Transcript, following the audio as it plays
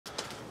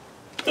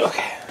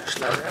Okay,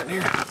 start right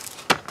here.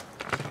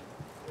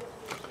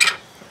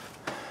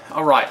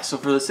 Alright, so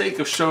for the sake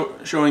of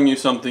showing you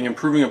something,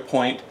 improving a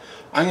point,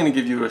 I'm going to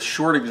give you a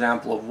short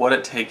example of what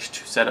it takes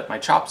to set up my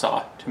chop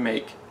saw to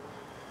make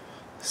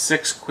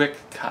 6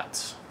 quick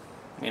cuts.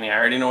 Meaning I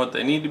already know what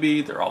they need to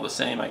be, they're all the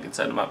same, I can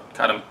set them up,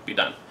 cut them, be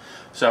done.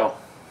 So,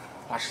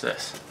 watch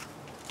this.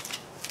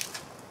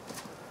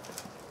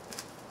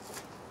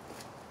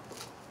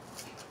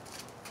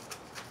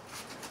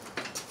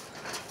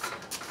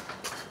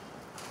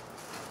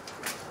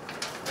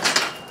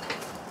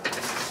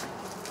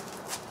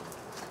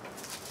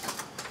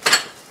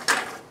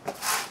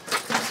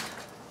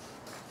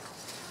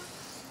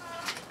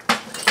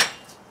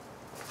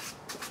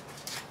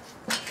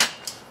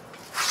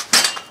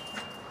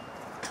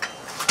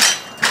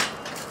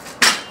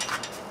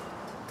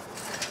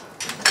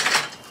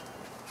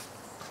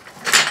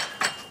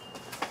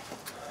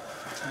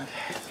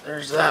 Okay,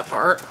 there's that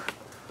part.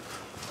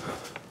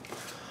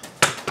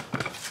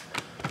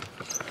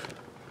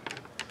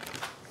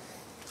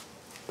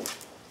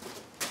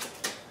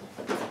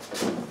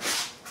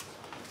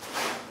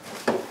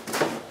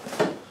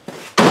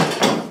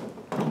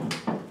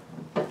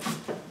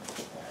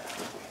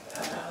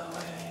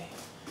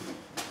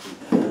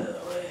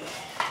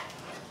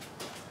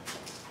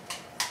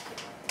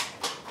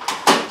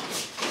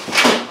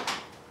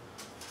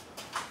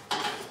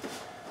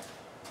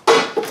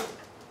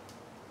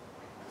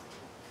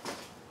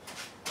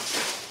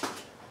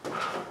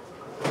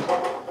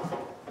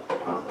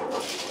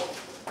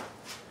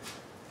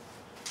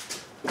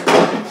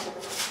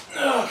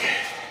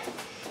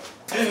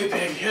 Heavy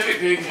pig, heavy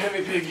pig,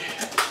 heavy pig.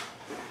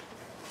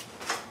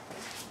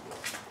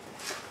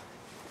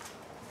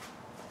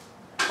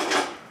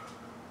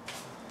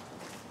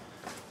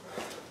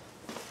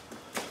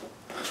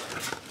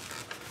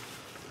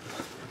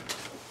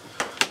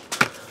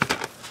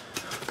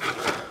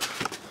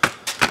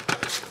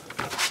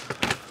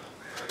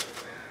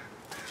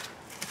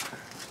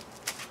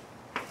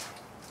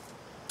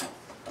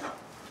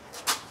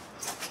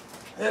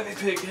 Heavy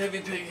pig, heavy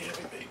pig,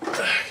 heavy pig.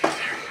 Okay,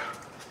 there we go.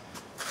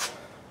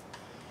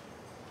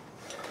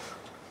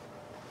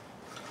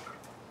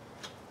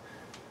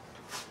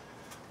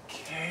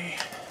 Okay.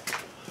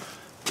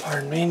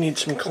 Pardon me, need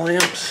some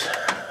clamps.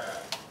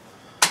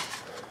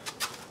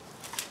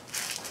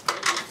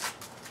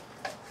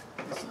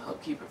 This will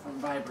help keep it from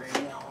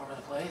vibrating all over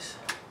the place.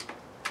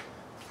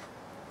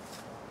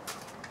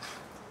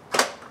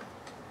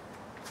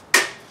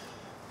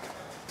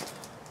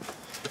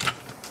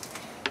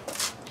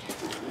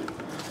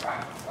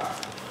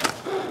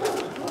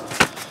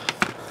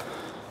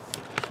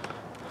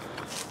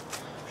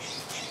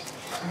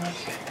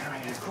 Okay, now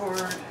I need a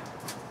cord.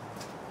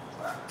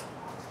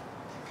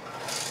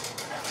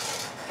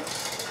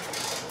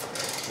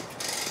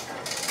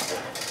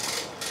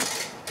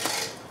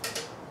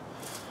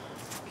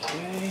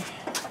 Okay.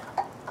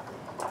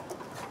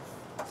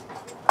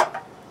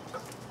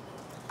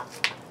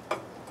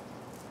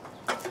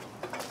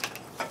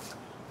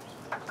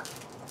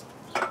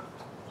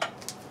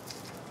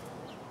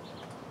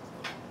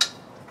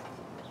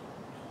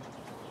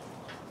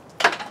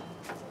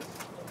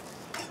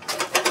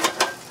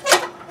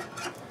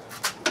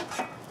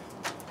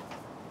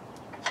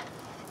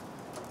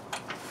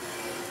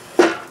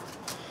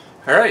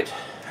 Alright,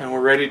 and we're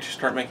ready to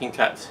start making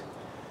cuts.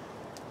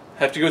 I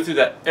have to go through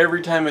that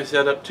every time I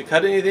set up to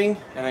cut anything,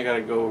 and I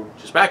gotta go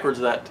just backwards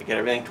of that to get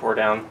everything tore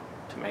down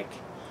to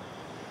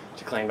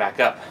clean back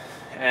up.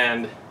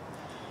 And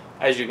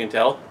as you can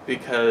tell,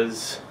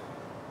 because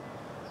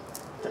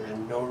there's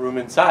no room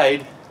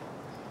inside,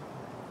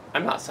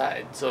 I'm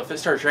outside. So if it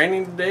starts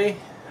raining today,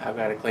 I've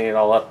got to clean it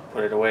all up,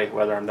 put it away,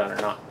 whether I'm done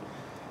or not.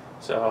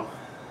 So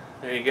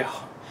there you go.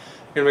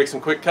 I'm gonna make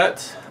some quick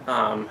cuts.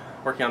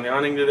 Working on the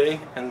awning today,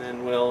 and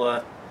then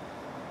we'll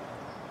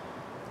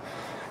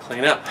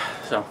clean up.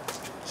 So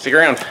stick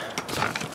around.